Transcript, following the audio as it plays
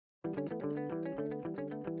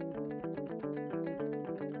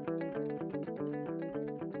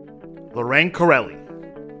Lorraine Corelli,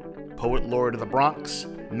 poet laureate of the Bronx,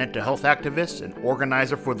 mental health activist, and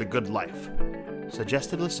organizer for the good life.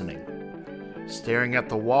 Suggested listening. Staring at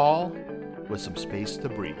the wall with some space to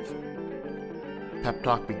breathe. Pep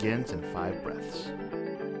Talk begins in 5 breaths.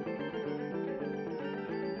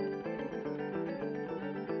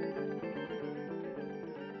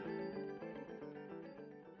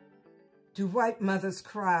 Do White Mothers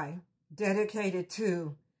Cry, dedicated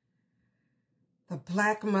to the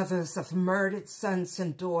Black mothers of murdered sons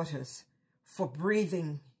and daughters for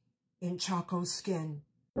breathing in charcoal skin.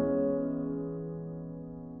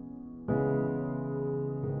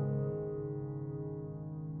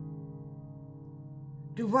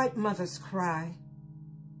 Do white mothers cry?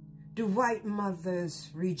 Do white mothers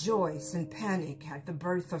rejoice and panic at the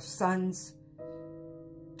birth of sons?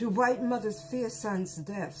 Do white mothers fear sons'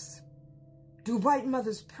 deaths? Do white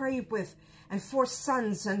mothers pray with and for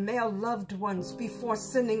sons and male loved ones before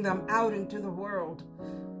sending them out into the world?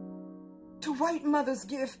 Do white mothers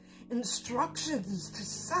give instructions to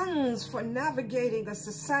sons for navigating a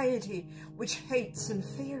society which hates and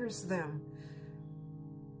fears them?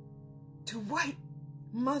 Do white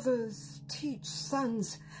mothers teach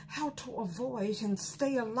sons how to avoid and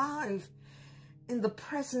stay alive in the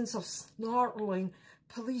presence of snarling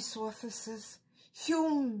police officers,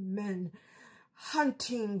 human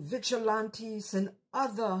hunting vigilantes, and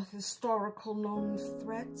other historical known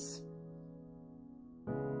threats?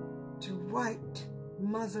 Do white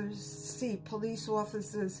mothers see police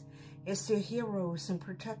officers as their heroes and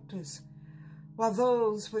protectors, while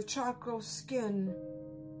those with charcoal skin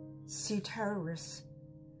see terrorists?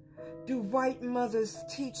 Do white mothers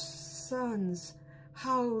teach sons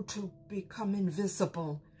how to become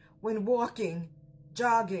invisible when walking,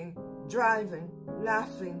 jogging, driving,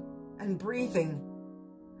 laughing, and breathing?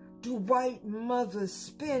 Do white mothers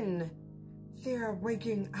spend their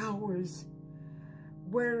waking hours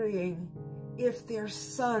worrying if their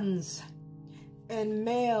sons and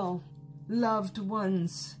male loved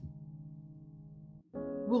ones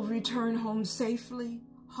will return home safely,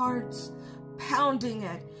 hearts pounding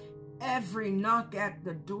at every knock at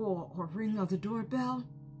the door or ring of the doorbell?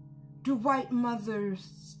 Do white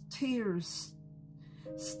mothers' tears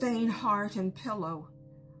stain heart and pillow?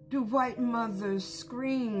 Do white mothers'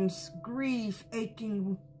 screams grieve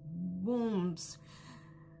aching wombs?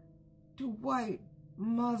 Do white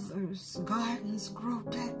mothers' gardens grow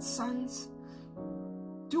dead sons?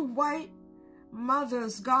 Do white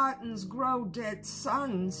mothers' gardens grow dead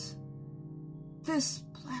sons? This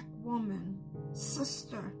Black woman,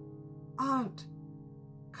 sister, aunt,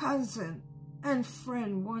 cousin, and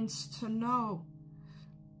friend wants to know,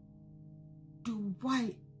 do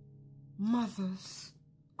white mothers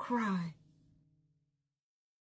cry?